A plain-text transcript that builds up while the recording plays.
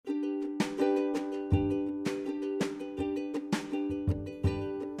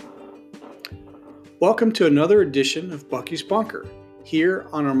Welcome to another edition of Bucky's Bunker, here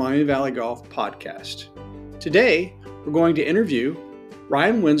on our Miami Valley Golf podcast. Today, we're going to interview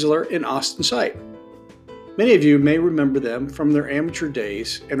Ryan Wenzler and Austin Sipe. Many of you may remember them from their amateur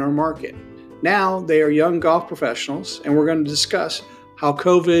days in our market. Now, they are young golf professionals, and we're going to discuss how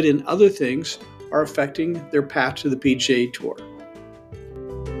COVID and other things are affecting their path to the PGA Tour.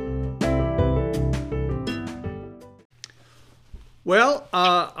 Well,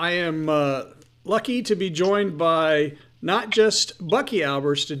 I am lucky to be joined by not just Bucky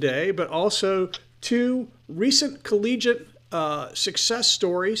Albers today, but also two recent collegiate success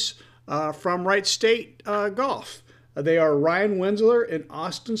stories from Wright State Golf. They are Ryan Wenzler and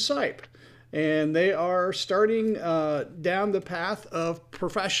Austin Sipe, and they are starting down the path of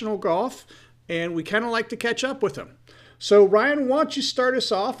professional golf, and we kind of like to catch up with them. So, Ryan, why don't you start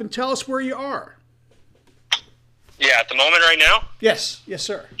us off and tell us where you are? Yeah, at the moment right now? Yes,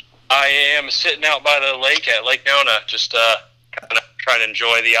 sir. I am sitting out by the lake at Lake Nona, just kind of trying to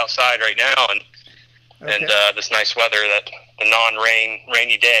enjoy the outside right now and this nice weather, the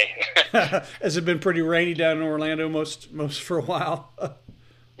rainy day. Has it been pretty rainy down in Orlando most for a while?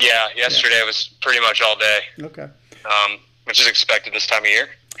 Yeah, yesterday it was pretty much all day. Okay. Which is expected this time of year,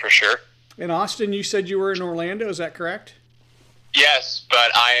 for sure. In Austin, you said you were in Orlando, is that correct? Yes,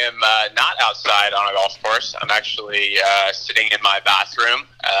 but I am not outside on a golf course. I'm actually sitting in my bathroom,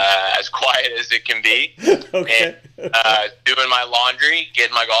 as quiet as it can be, okay. And doing my laundry,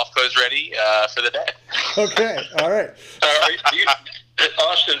 getting my golf clothes ready for the day. Okay, all right.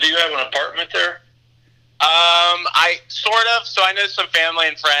 Austin, do you have an apartment there? I sort of. So I know some family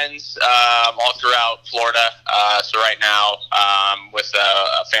and friends all throughout Florida. So right now, with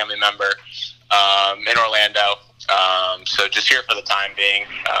a family member in Orlando. So just here for the time being,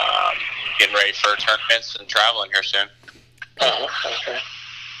 getting ready for tournaments and traveling here soon. Okay.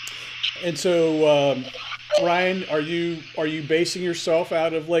 And so, Ryan, are you basing yourself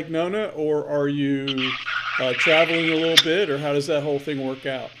out of Lake Nona, or are you traveling a little bit, or how does that whole thing work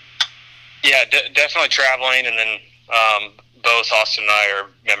out? Yeah, definitely traveling, and then both Austin and I are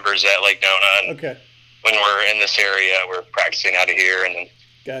members at Lake Nona. And okay. When we're in this area, we're practicing out of here, and then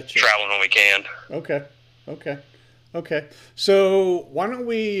gotcha. Traveling when we can. Okay. So why don't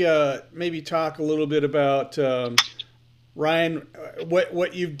we maybe talk a little bit about Ryan,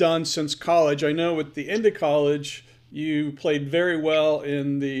 what you've done since college. I know at the end of college you played very well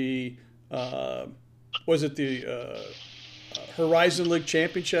in the Horizon League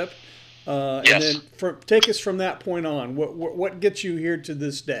Championship. Yes. And then take us from that point on. What gets you here to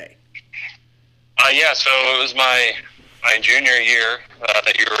this day? So it was my junior year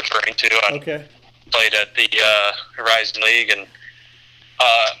that you're referring to. Okay. Played at the Horizon League and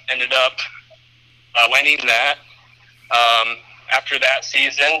ended up winning that. After that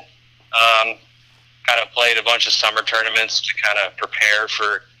season, kind of played a bunch of summer tournaments to kind of prepare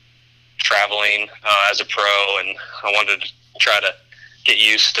for traveling as a pro, and I wanted to try to get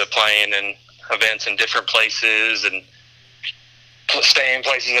used to playing in events in different places and stay in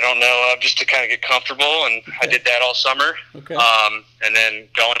places I don't know of, just to kind of get comfortable, and okay. I did that all summer. Okay. And then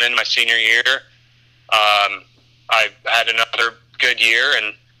going into my senior year, I had another good year,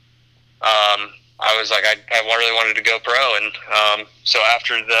 and I was like, I really wanted to go pro, and so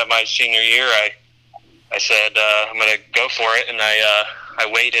after my senior year, I said I'm going to go for it, and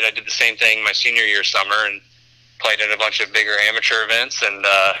I waited. I did the same thing my senior year summer, and played in a bunch of bigger amateur events, and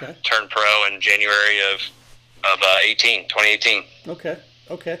okay. Turned pro in January of 2018.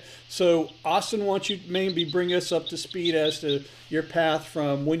 Okay. So, Austin, why don't you maybe bring us up to speed as to your path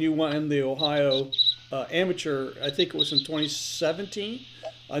from when you won the Ohio amateur, I think it was in 2017,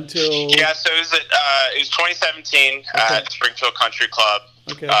 until... Yeah, so it was 2017 okay. at Springfield Country Club.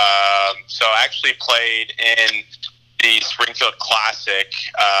 Okay. So I actually played in the Springfield Classic.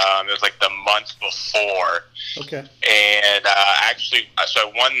 It was like the month before. Okay. And so I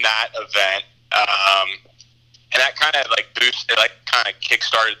won that event. And that kind of boosted, kind of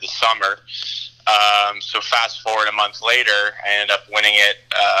kickstarted the summer. So fast forward a month later, I ended up winning it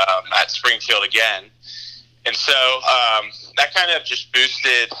at Springfield again. And so that kind of just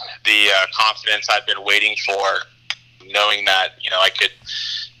boosted the confidence I'd been waiting for, knowing that, I could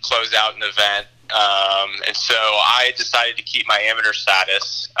close out an event. And so I decided to keep my amateur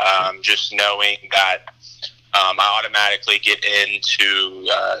status, just knowing that I automatically get into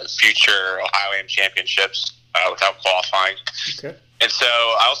future Ohio Am Championships without qualifying. Okay. And so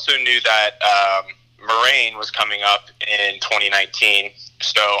I also knew that Moraine was coming up in 2019.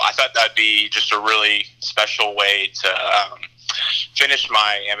 So I thought that'd be just a really special way to finish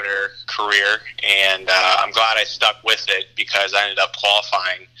my amateur career. And I'm glad I stuck with it because I ended up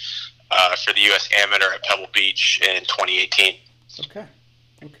qualifying for the U.S. Amateur at Pebble Beach in 2018. Okay.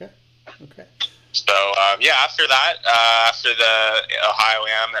 So, after that, after the Ohio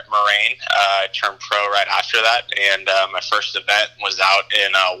Am at Moraine, I turned pro right after that, and my first event was out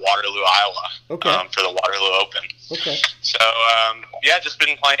in Waterloo, Iowa, for the Waterloo Open. Okay. So, just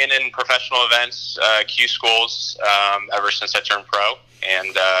been playing in professional events, Q schools, ever since I turned pro,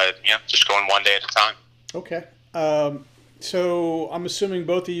 and, just going one day at a time. Okay. So I'm assuming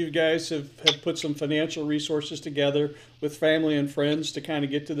both of you guys have put some financial resources together with family and friends to kind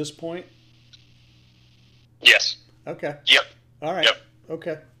of get to this point? Yes. Okay. Yep. All right. Yep.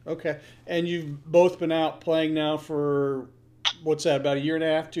 Okay. And you've both been out playing now for, what's that, about a year and a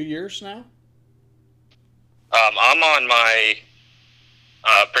half, 2 years now? I'm on my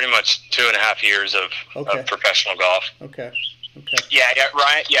pretty much 2.5 years of professional golf. Okay.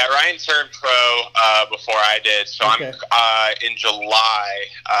 Ryan turned pro before I did, so I'm in July.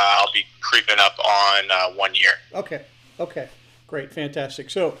 I'll be creeping up on 1 year. Okay. Great.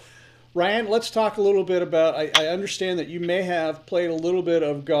 Fantastic. So, Ryan, let's talk a little bit about, I understand that you may have played a little bit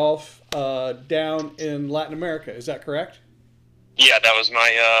of golf down in Latin America. Is that correct? Yeah, that was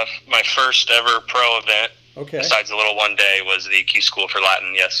my first ever pro event. Okay. Besides the little one day was the Q School for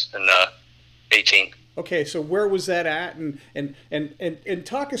Latin, yes, in 18. Okay, so where was that at? And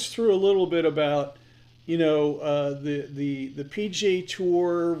talk us through a little bit about, the PGA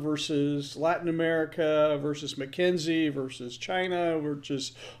Tour versus Latin America versus Mackenzie versus China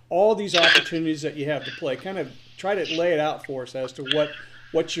versus all these opportunities that you have to play. Kind of try to lay it out for us as to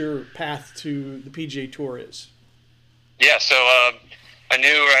what your path to the PGA Tour is. Yeah, so I knew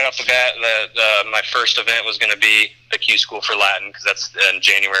right off the bat that my first event was going to be the Q School for Latin, because that's in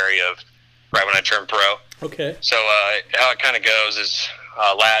January of right when I turned pro. Okay. So how it kind of goes is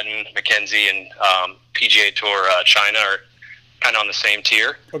Latin, Mackenzie, and PGA Tour China are kind of on the same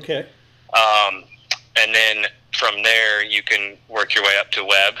tier. Okay. And then from there, you can work your way up to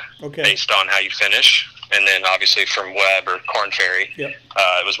Webb based on how you finish. And then obviously from Webb or Korn Ferry, it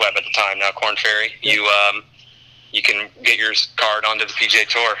was Webb at the time, now Korn Ferry, you can get your card onto the PGA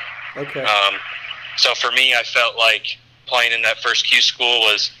Tour. Okay. So for me, I felt like playing in that first Q School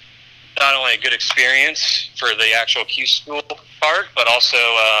was not only a good experience for the actual Q School part, but also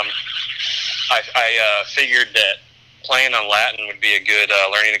I figured that playing on Latin would be a good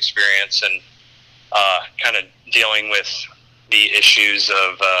learning experience, and kind of dealing with the issues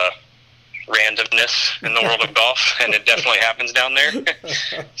of randomness in the world of golf, and it definitely happens down there.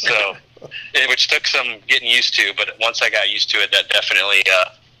 So, which took some getting used to, but once I got used to it, that definitely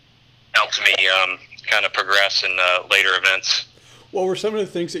helped me kind of progress in later events. What were some of the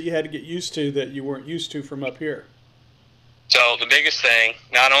things that you had to get used to that you weren't used to from up here? So the biggest thing,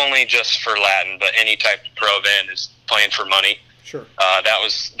 not only just for Latin, but any type of pro event, is playing for money. Sure. That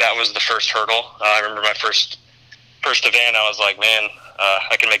was the first hurdle. I remember my first event. I was like, man,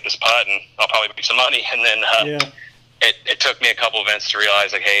 I can make this putt and I'll probably make some money. And then it took me a couple events to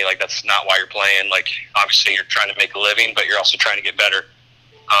realize, like, hey, like, that's not why you're playing. Like, obviously you're trying to make a living, but you're also trying to get better.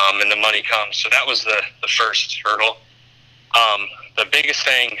 And the money comes. So that was the first hurdle. The biggest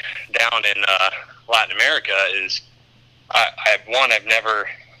thing down in Latin America is I've never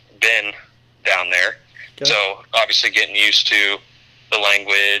been down there. Okay. So obviously getting used to the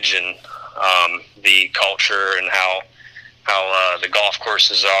language and the culture and how the golf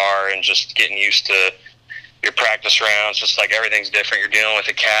courses are, and just getting used to your practice rounds. Just like everything's different. You're dealing with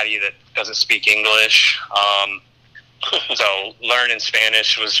a caddy that doesn't speak English. So learning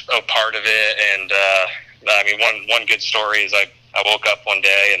Spanish was a part of it. And I mean, one good story is I woke up one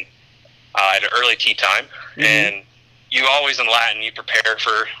day and I had an early tee time, and you always in Latin, you prepare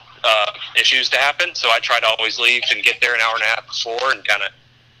for issues to happen. So I try to always leave and get there an hour and a half before, and kind of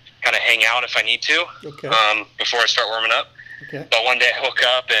hang out if I need to, before I start warming up. Okay. But one day I woke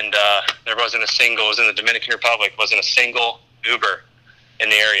up and there wasn't a single, it was in the Dominican Republic, wasn't a single Uber in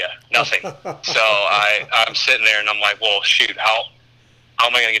the area, nothing. So I'm sitting there and I'm like, well, shoot, how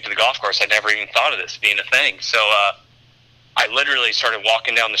am I going to get to the golf course? I never even thought of this being a thing. So I literally started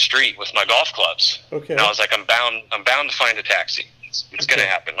walking down the street with my golf clubs. Okay. And I was like, I'm bound to find a taxi. It's going to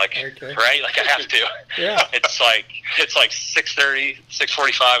happen. Like, right? Like, I have to. Yeah. It's like 6:30,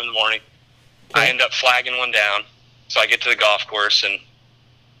 6:45 in the morning. Okay. I end up flagging one down. So I get to the golf course, and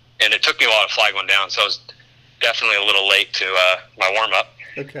it took me a while to flag one down. So I was definitely a little late to my warm up.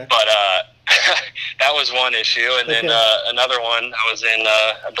 Okay. But that was one issue. And then another one, I was in,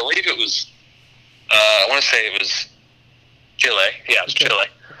 I believe it was, I want to say it was Chile. Yeah, it was Chile.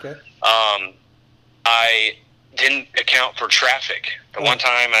 Okay. I didn't account for traffic. The one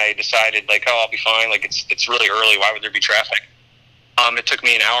time I decided, like, oh, I'll be fine. Like, it's really early. Why would there be traffic? It took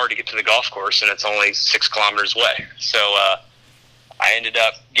me an hour to get to the golf course, and it's only 6 kilometers away. So I ended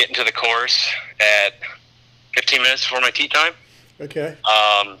up getting to the course at 15 minutes before my tee time. Okay.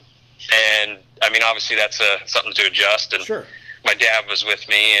 And I mean, obviously that's something to adjust. And sure. My dad was with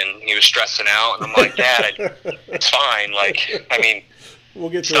me, and he was stressing out. And I'm like, Dad, it's fine. Like, I mean, we'll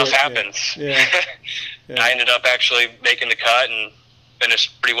get stuff through it. happens. Yeah. Yeah. I ended up actually making the cut and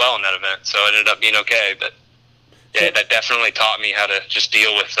finished pretty well in that event. So it ended up being okay. But yeah, that definitely taught me how to just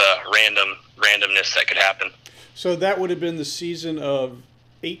deal with randomness that could happen. So that would have been the season of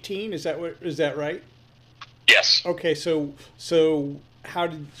 18. Is that right? Yes. Okay. So do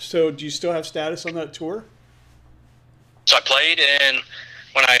you still have status on that tour? So I played in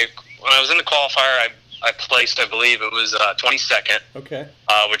when I was in the qualifier. I placed, I believe it was 22nd. Okay.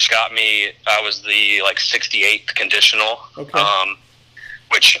 Which got me. I was the 68th conditional. Okay.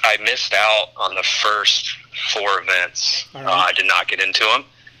 Which I missed out on the first 4 events. All right. I did not get into them.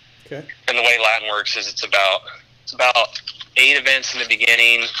 Okay. And the way Latin works is it's about 8 events in the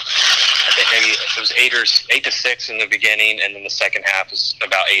beginning. I think maybe it was 8 to 6 in the beginning, and then the second half is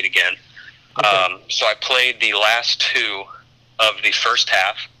about 8 again. Okay. So I played the last 2 of the first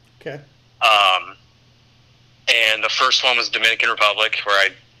half. Okay. And the first one was Dominican Republic, where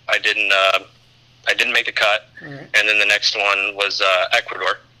I didn't make the cut. All right. And then the next one was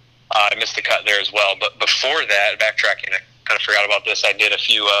Ecuador. I missed the cut there as well. But before that, backtracking, I kind of forgot about this. I did a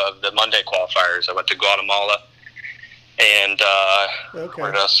few of the Monday qualifiers. I went to Guatemala and Okay.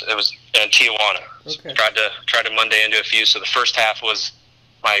 where else? It was in Tijuana. Okay. Tried to Monday into a few. So the first half was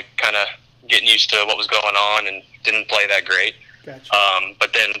my kind of getting used to what was going on, and didn't play that great. Gotcha.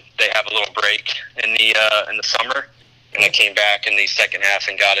 But then they have a little break in the summer, and I came back in the second half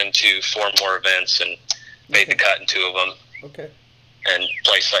and got into 4 more events and made the cut in 2 of them. Okay. And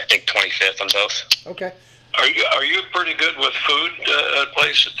placed, I think, 25th on both. Okay. Are you pretty good with food at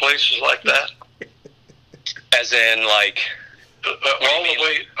places like that? As in, like, all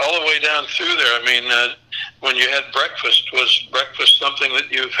the way down through there. I mean, when you had breakfast, was breakfast something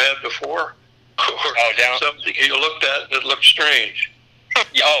that you've had before? Or something you looked at that looked strange?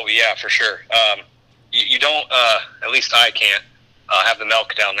 Oh, yeah, for sure. You don't, at least I can't, have the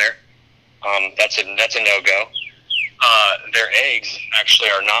milk down there. That's a no-go. Their eggs actually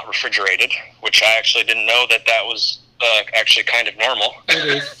are not refrigerated, which I actually didn't know that was actually kind of normal.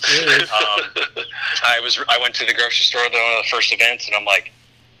 It is. I went to the grocery store at one of the first events, and I'm like,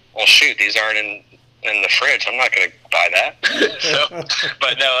 well, shoot, these aren't in the fridge. I'm not going to buy that. So,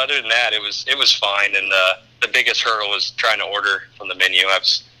 but no, other than that, it was fine. And the biggest hurdle was trying to order from the menu. I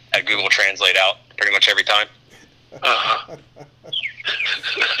was at Google Translate out pretty much every time.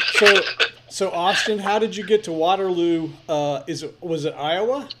 So Austin, how did you get to Waterloo? Was it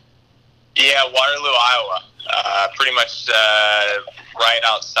Iowa? Yeah, Waterloo, Iowa. Pretty much right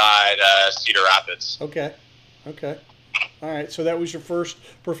outside Cedar Rapids. Okay. All right. So that was your first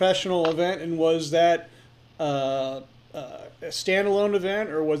professional event, and was that a standalone event,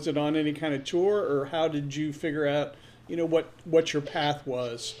 or was it on any kind of tour, or how did you figure out, what your path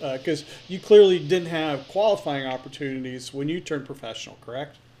was? Because you clearly didn't have qualifying opportunities when you turned professional,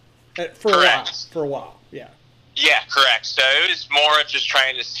 correct? Correct. For a while, yeah. Yeah, correct. So it was more of just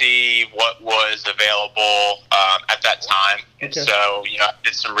trying to see what was available at that time. And Okay. so, I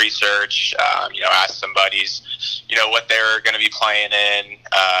did some research, asked some buddies, what they were going to be playing in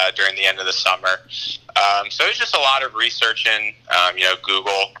during the end of the summer. So it was just a lot of researching,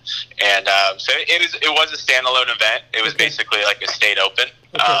 Google. And so it was a standalone event. It was basically like a state open.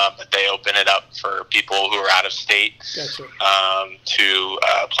 But they open it up for people who are out of state Gotcha. to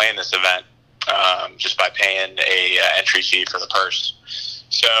play in this event. Just by paying a entry fee for the purse.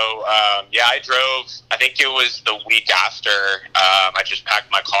 So, I drove, I think it was the week after, I just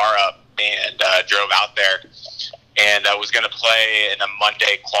packed my car up and drove out there. And I was going to play in a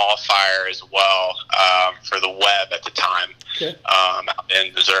Monday qualifier as well for the Web at the time, out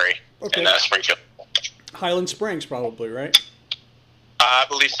in Missouri, in Springfield. Highland Springs, probably, right? I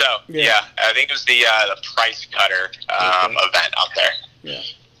believe so. Yeah. I think it was the Price Cutter event out there. Yeah.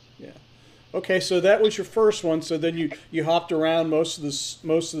 Okay, so that was your first one. So then you hopped around most of the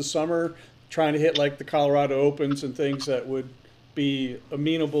summer trying to hit like the Colorado Opens and things that would be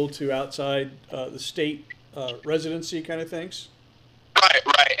amenable to outside the state residency kind of things. Right.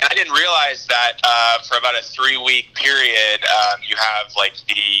 And I didn't realize that for about a 3-week period, you have like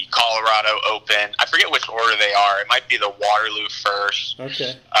the Colorado Open. I forget which order they are. It might be the Waterloo first.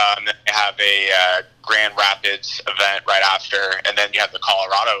 Okay. Then they have a Grand Rapids event right after, and then you have the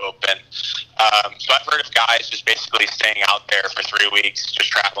Colorado Open. So I've heard of guys just basically staying out there for 3 weeks,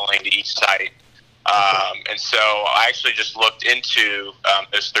 just traveling to each site. And so I actually just looked into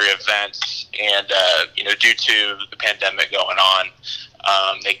those 3 events, and due to the pandemic going on,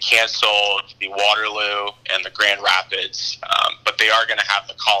 they canceled the Waterloo and the Grand Rapids, but they are going to have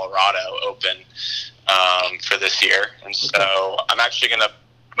the Colorado Open for this year. And so I'm actually going to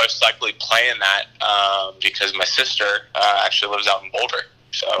most likely play in that because my sister actually lives out in Boulder.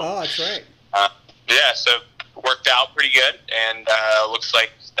 So, that's right. So it worked out pretty good, and looks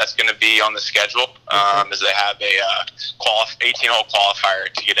like that's going to be on the schedule as they have a 18-hole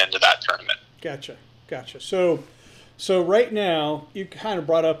qualifier to get into that tournament. Gotcha. So right now, you kind of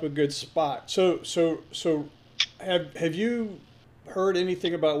brought up a good spot. So have you heard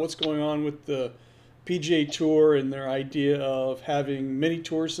anything about what's going on with the PGA Tour and their idea of having mini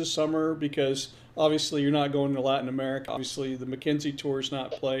tours this summer? Because obviously you're not going to Latin America. Obviously the Mackenzie Tour is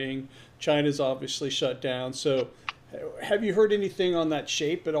not playing. China's obviously shut down. So have you heard anything on that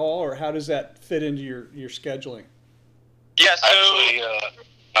shape at all, or how does that fit into your scheduling? Yeah, so actually, go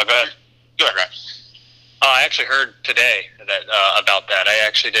ahead. Go ahead, Ryan. I actually heard today that about that. I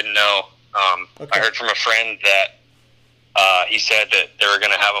actually didn't know. I heard from a friend that he said that they were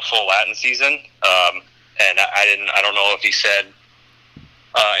going to have a full Latin season, and I don't know if he said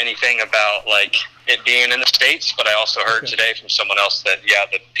anything about like it being in the States, but I also heard today from someone else that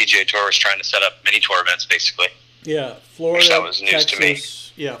the PGA Tour was trying to set up mini tour events, basically. Yeah, Florida, that was news Texas, to me.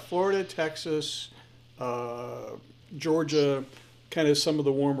 Yeah, Florida, Texas, Georgia, kind of some of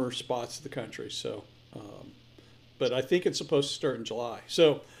the warmer spots of the country. So, but I think it's supposed to start in July.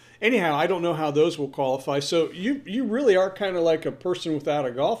 So, anyhow, I don't know how those will qualify. So, you really are kind of like a person without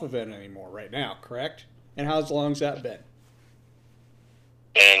a golf event anymore right now, correct? And how long's that been?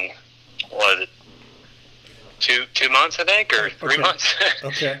 And what? 2 months, I think, or 3 months.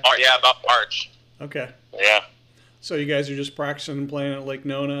 Okay. About March. Okay. Yeah. So you guys are just practicing and playing at Lake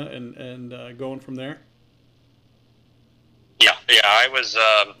Nona and going from there? Yeah. I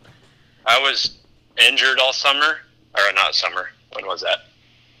was injured all summer, or not summer. When was that?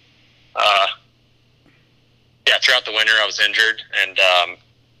 Throughout the winter I was injured, and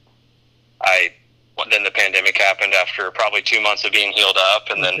then the pandemic happened after probably 2 months of being healed up,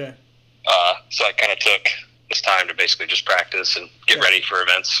 and then so I kind of took this time to basically just practice and get ready for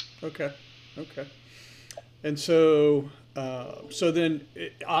events. Okay. And so, then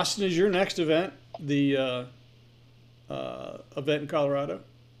Austin is your next event, the event in Colorado?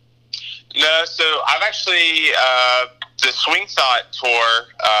 No, so I've actually the Swing Thought Tour,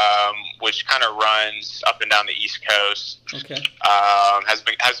 which kind of runs up and down the East Coast, has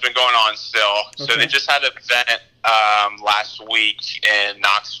been going on still. So they just had an event last week in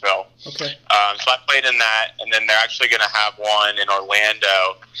Knoxville. So I played in that, and then they're actually going to have one in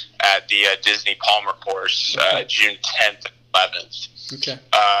Orlando at the Disney Palmer course, June 10th and 11th. So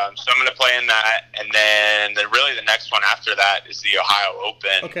I'm going to play in that, and then really the next one after that is the Ohio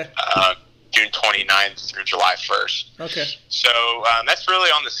Open, June 29th through July 1st. So that's really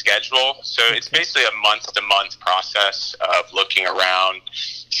on the schedule. So it's basically a month-to-month process of looking around,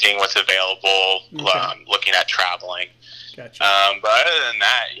 seeing what's available, looking at traveling. But other than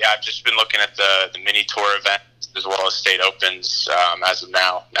that, I've just been looking at the mini tour events as well as state opens as of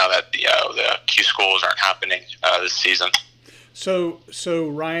now that the Q schools aren't happening this season. So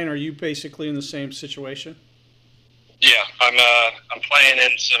Ryan, are you basically in the same situation? Yeah, I'm playing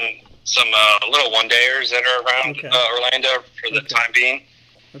in some little one-dayers that are around Orlando for the time being.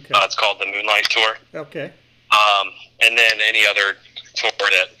 It's called the Moonlight Tour. And then any other tour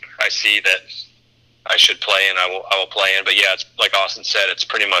that I see that I should play in, I will play in. But it's like Austin said, it's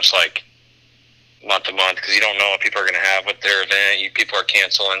pretty much like month to month because you don't know what people are going to have with their event. People are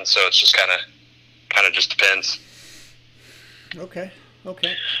canceling, so it's just kind of just depends. Okay.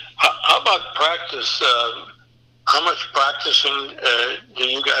 How about practice? How much practicing do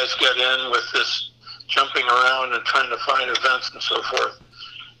you guys get in with this jumping around and trying to find events and so forth?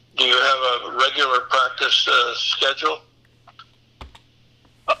 Do you have a regular practice schedule?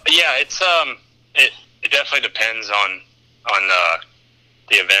 It's it definitely depends on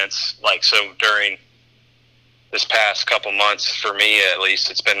the events. Like so during this past couple months, for me at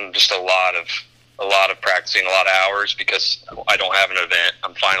least, it's been just a lot of practicing, a lot of hours because I don't have an event.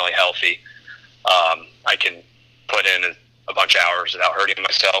 I'm finally healthy. I can put in a bunch of hours without hurting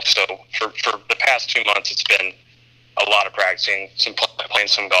myself. So for the past 2 months, it's been a lot of practicing, playing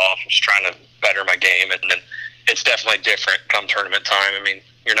some golf, just trying to better my game. And then it's definitely different come tournament time. I mean,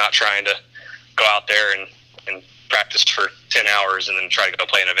 you're not trying to go out there and practice for 10 hours and then try to go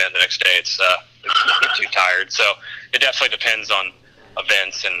play an event the next day. It's too tired. So it definitely depends on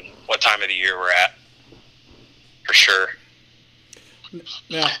events and what time of the year we're at, for sure.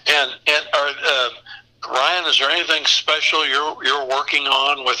 Now, And Ryan, is there anything special you're working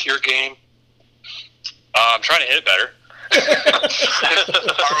on with your game? I'm trying to hit it better.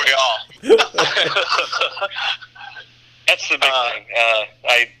 Are we all? That's the big thing.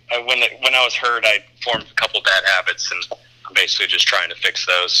 When I was hurt, I formed a couple bad habits, and I'm basically just trying to fix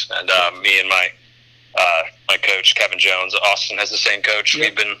those. And me and my coach, Kevin Jones, Austin has the same coach. Yep.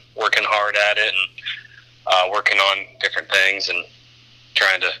 We've been working hard at it and working on different things and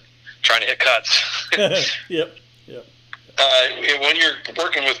trying to hit cuts. Yep. When you're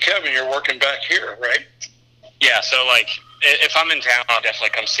working with Kevin, you're working back here, right? Yeah. So like, if I'm in town, I'll definitely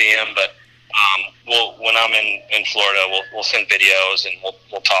come see him. But when I'm in Florida, we'll send videos and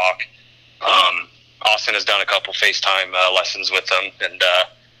we'll talk. Austin has done a couple FaceTime lessons with him, and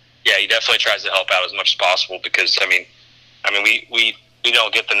he definitely tries to help out as much as possible because we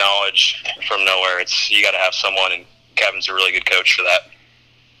don't get the knowledge from nowhere. You got to have someone, and Kevin's a really good coach for that.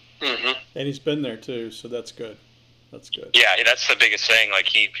 Mm-hmm. And he's been there too, so that's good. Yeah, that's the biggest thing. Like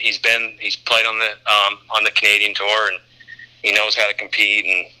he's played on the Canadian tour, and he knows how to compete.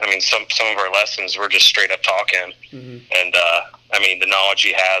 And some of our lessons we're just straight up talking. Mm-hmm. And the knowledge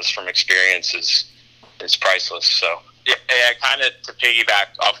he has from experience is priceless. So yeah, kind of to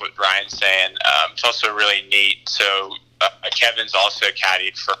piggyback off what Ryan's saying, it's also really neat. So Kevin's also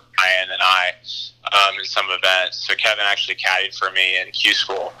caddied for Ryan and I in some events. So Kevin actually caddied for me in Q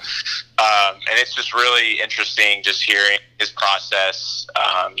school. And it's just really interesting just hearing his process,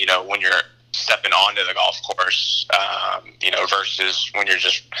 when you're stepping onto the golf course, versus when you're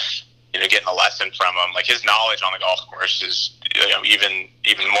just, getting a lesson from him. Like his knowledge on the golf course is, even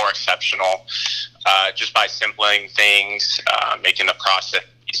more exceptional, just by simpling things, making the process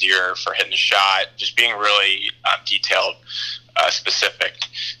easier for hitting a shot, just being really detailed, specific,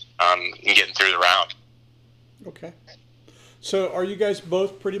 and getting through the round. Okay. So are you guys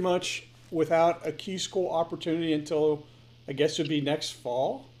both pretty much without a Q school opportunity until, I guess it would be next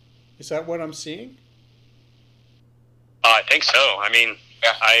fall? Is that what I'm seeing? I think so. I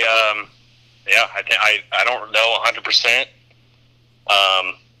don't know 100%.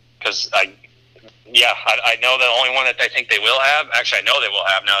 Because I know the only one that I think they will have. Actually, I know they will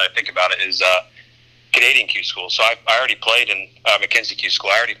have now that I think about it is Canadian Q school. So I already played in McKenzie Q school.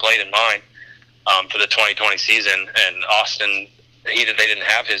 I already played in mine for the 2020 season, and Austin they didn't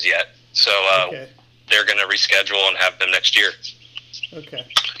have his yet. So they're going to reschedule and have them next year. Okay.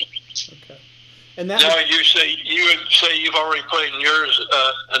 And that you would say you've already played in yours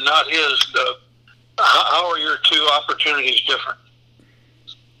and not his. How are your two opportunities different?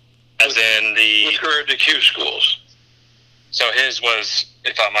 As in with regard to Q schools. So his was,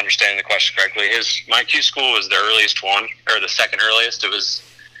 if I'm understanding the question correctly, my Q school was the earliest one, or the second earliest. It was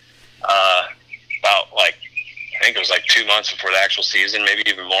about I think it was 2 months before the actual season, maybe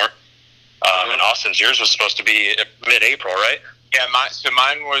even more. And Austin's, yours was supposed to be mid-April, right? Yeah,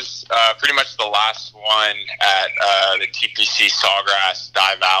 mine was pretty much the last one at the TPC Sawgrass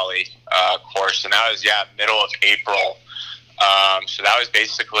Dye Valley course, and that was middle of April. So that was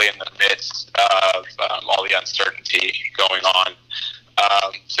basically in the midst of all the uncertainty going on.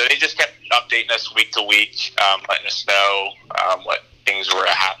 So they just kept updating us week to week, letting us know what things were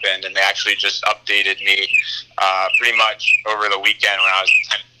to happen, and they actually just updated me pretty much over the weekend when I was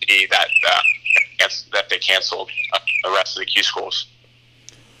in Tennessee that they canceled the rest of the Q schools.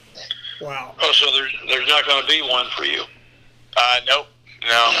 Wow. Oh, so there's not going to be one for you? Nope.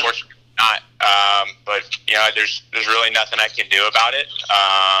 No, unfortunately not. But there's really nothing I can do about it.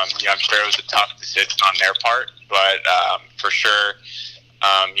 I'm sure it was a tough decision on their part, but for sure,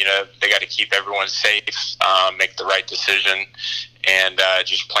 they got to keep everyone safe, make the right decision, and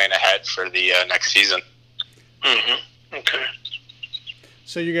just plan ahead for the next season. Mm-hmm. Okay.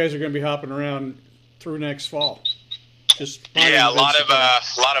 So you guys are going to be hopping around through next fall. A lot of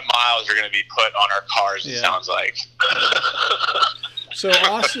miles are going to be put on our cars. It sounds like. So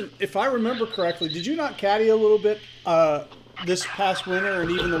Austin, if I remember correctly, did you not caddy a little bit this past winter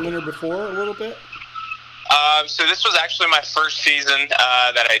and even the winter before a little bit? So this was actually my first season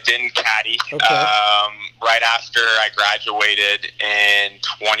that I didn't caddy. Okay. Right after I graduated in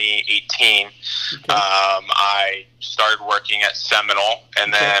 2018, I started working at Seminole,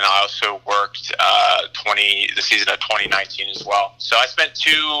 and then I also worked the season of 2019 as well. So I spent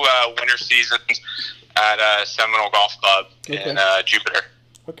 2 winter seasons at Seminole Golf Club in Jupiter.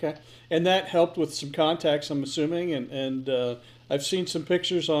 Okay. And that helped with some contacts, I'm assuming, and I've seen some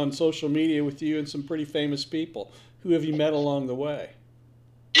pictures on social media with you and some pretty famous people. Who have you met along the way?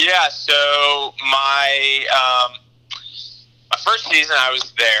 Yeah, so my First season I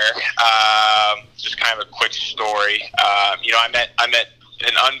was there. Just kind of a quick story. I met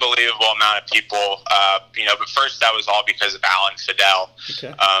an unbelievable amount of people. But first that was all because of Alan Fidel,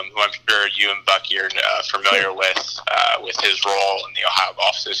 who I'm sure you and Bucky are familiar with his role in the Ohio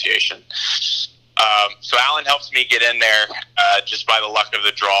Golf Association. So Alan helped me get in there just by the luck of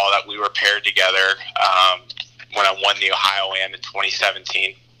the draw that we were paired together when I won the Ohio Am in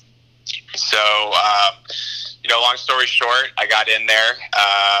 2017. So, long story short, I got in there,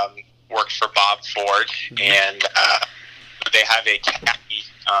 worked for Bob Ford, and they have a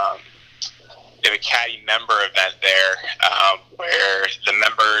caddy member event there where the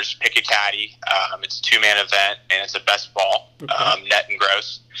members pick a caddy. It's a 2-man event, and it's a best ball, net and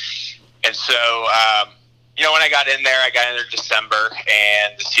gross. And so, when I got in there December,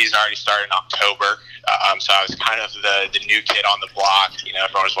 and the season already started in October. So I was kind of the new kid on the block.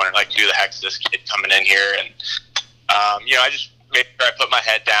 Everyone was wondering, who the heck's this kid coming in here? And, I just made sure I put my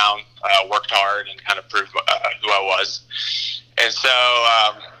head down, worked hard, and kind of proved who I was. And so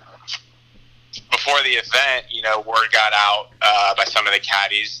before the event, word got out by some of the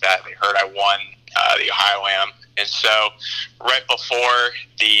caddies that they heard I won the Ohio Am. And so right before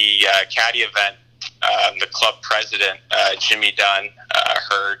the caddy event, the club president, Jimmy Dunn,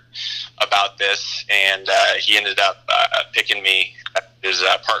 heard about this, and he ended up picking me as his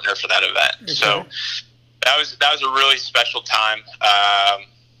partner for that event. Okay. So that was a really special time,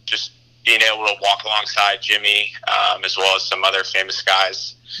 just being able to walk alongside Jimmy, as well as some other famous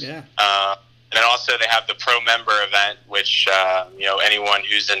guys. Yeah. And then also they have the pro member event, which, anyone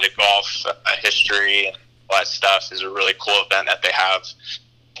who's into golf history and all that stuff is a really cool event that they have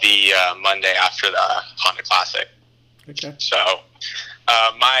the Monday after the Honda Classic. Okay. So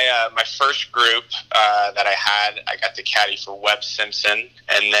my first group that I got the caddy for Webb Simpson,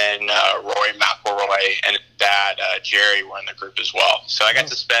 and then Rory McIlroy and his dad Jerry were in the group as well. So I got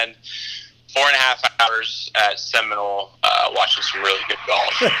to spend 4.5 hours at Seminole watching some really good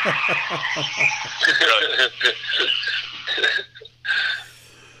golf.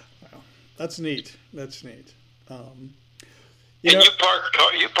 Wow, that's neat. You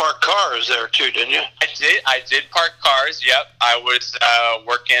parked cars there too, didn't you? I did park cars. Yep, I was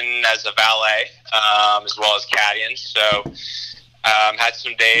working as a valet as well as caddying. So had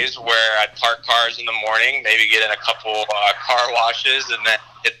some days where I'd park cars in the morning, maybe get in a couple car washes, and then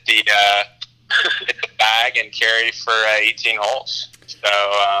hit the bag and carry for 18 holes. So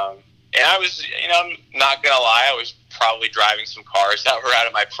and I was, I'm not gonna lie, I was probably driving some cars that were out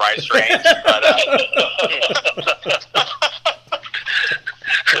of my price range, but.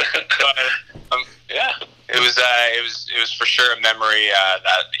 It was for sure a memory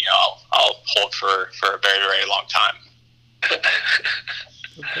that I'll hold for a very, very long time.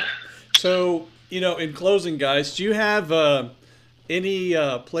 Okay. So in closing, guys, do you have any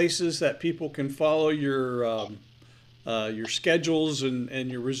places that people can follow your schedules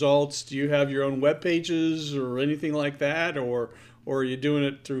and your results? Do you have your own web pages or anything like that, or are you doing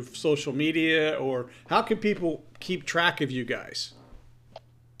it through social media, or how can people keep track of you guys?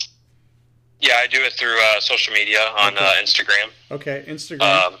 Yeah, I do it through social media on Instagram. Okay,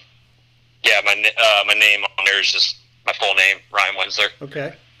 Instagram. My name on there is just my full name, Ryan Wenzler.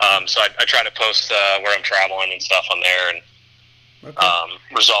 Okay. So I try to post where I'm traveling and stuff on there, and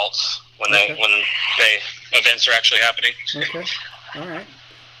results when events are actually happening. Okay. All right.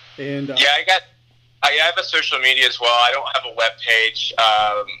 And I have a social media as well. I don't have a web page.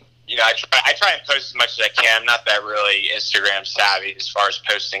 I try and post as much as I can. I'm not that really Instagram savvy as far as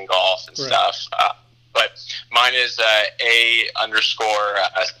posting golf and stuff. But mine is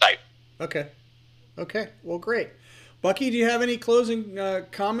 _Sipe. Okay. Well, great. Bucky, do you have any closing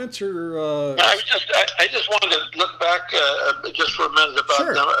comments or? I just wanted to look back just for a minute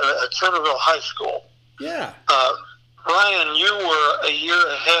about Centerville High School. Yeah. Ryan, you were a year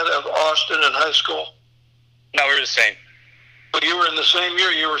ahead of Austin in high school. No, we were the same. But you were in the same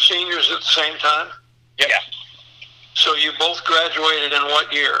year. You were seniors at the same time? Yeah. So you both graduated in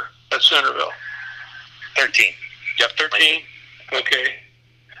what year at Centerville? 13. Yep, 13. Okay.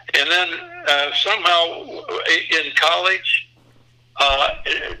 And then somehow in college,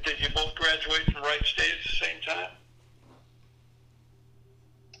 did you both graduate from Wright State at the same time?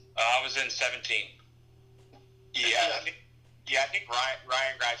 I was in 17. I think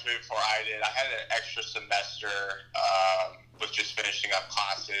Ryan graduated before I did. I had an extra semester with just finishing up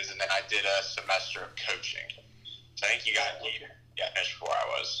classes, and then I did a semester of coaching. So I think you got finished before I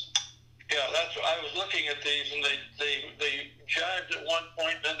was. Yeah, that's. I was looking at these, and they jived at one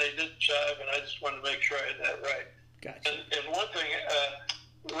point, then they didn't jive, and I just wanted to make sure I had that right. Gotcha. And one thing,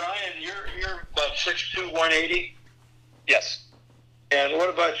 Ryan, you're about 6'2", 180. Yes. And what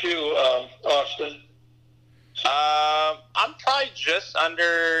about you, Austin? I'm probably just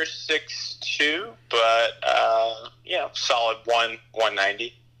under 6'2", but solid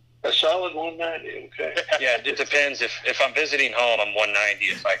 190. A solid 190. Okay. Yeah, it depends. If I'm visiting home, I'm 190.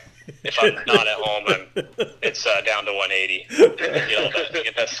 If I'm not at home, it's down to 180.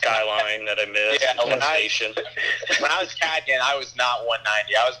 Get that skyline that I missed. Yeah, when I was caddying, I was not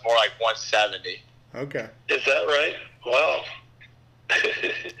 190. I was more like 170. Okay. Is that right? Wow.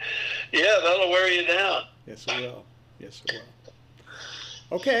 Yeah, that'll wear you down. Yes, it will. Yes, it will.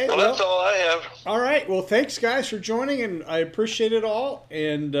 Okay. Well, that's all I have. All right. Well, thanks, guys, for joining, and I appreciate it all.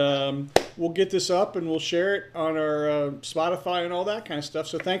 And we'll get this up, and we'll share it on our Spotify and all that kind of stuff.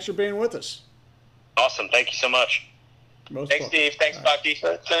 So thanks for being with us. Awesome. Thank you so much. Thanks, Steve. Thanks, Bucky.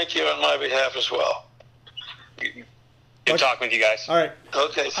 Thank you on my behalf as well. Good talking with you guys. All right.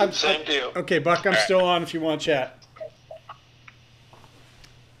 Okay, same to you. Okay, Buck, I'm still on if you want to chat.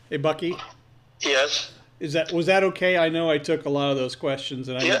 Hey, Bucky. Yes. Was that okay? I know I took a lot of those questions,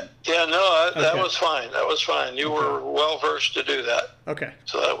 and that was fine. That was fine. You were well versed to do that. Okay.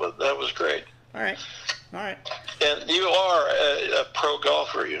 So that was great. All right. And you are a pro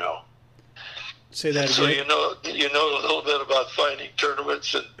golfer, you know. Say that again. So you know a little bit about finding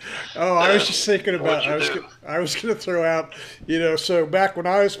tournaments and. Oh, I was just thinking about. I was going to throw out, So back when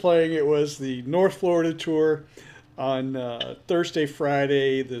I was playing, it was the North Florida Tour on Thursday,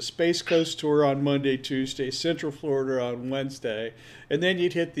 Friday, the Space Coast Tour on Monday, Tuesday, Central Florida on Wednesday, and then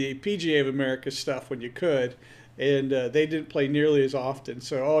you'd hit the PGA of America stuff when you could, and they didn't play nearly as often.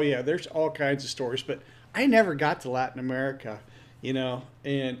 So, there's all kinds of stories, but I never got to Latin America,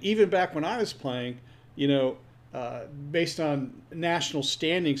 and even back when I was playing, based on national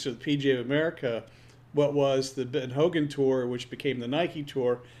standings of the PGA of America, what was the Ben Hogan Tour, which became the Nike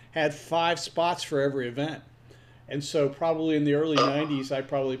Tour, had 5 spots for every event. And so probably in the early 90s, I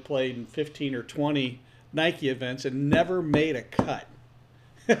probably played in 15 or 20 Nike events and never made a cut.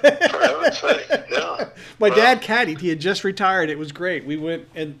 For heaven's sake, yeah. My dad caddied. He had just retired. It was great. We went,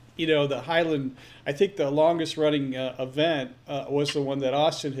 and, the Highland, I think the longest running event was the one that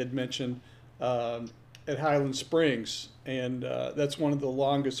Austin had mentioned at Highland Springs. And that's one of the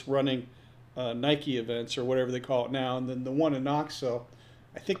longest running Nike events, or whatever they call it now. And then the one in Knoxville,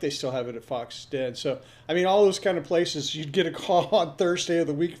 I think they still have it at Fox's Den. So, all those kind of places, you'd get a call on Thursday of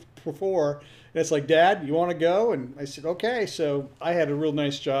the week before, and it's like, Dad, you want to go? And I said, okay. So I had a real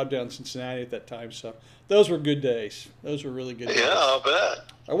nice job down in Cincinnati at that time. So those were good days. Those were really good days. Yeah, I'll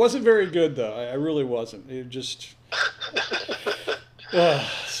bet. I wasn't very good, though. I really wasn't. It just...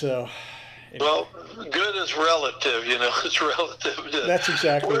 so... Well, good is relative, It's relative to that's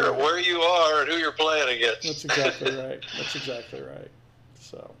exactly where you are and who you're playing against. That's exactly right.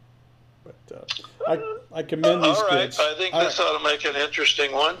 So, but I commend these kids. I think this ought to make an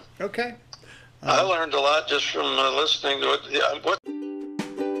interesting one. Okay. I learned a lot just from listening to it.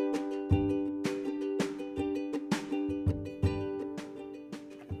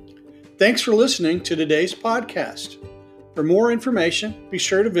 Thanks for listening to today's podcast. For more information, be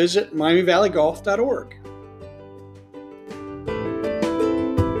sure to visit MiamiValleyGolf.org.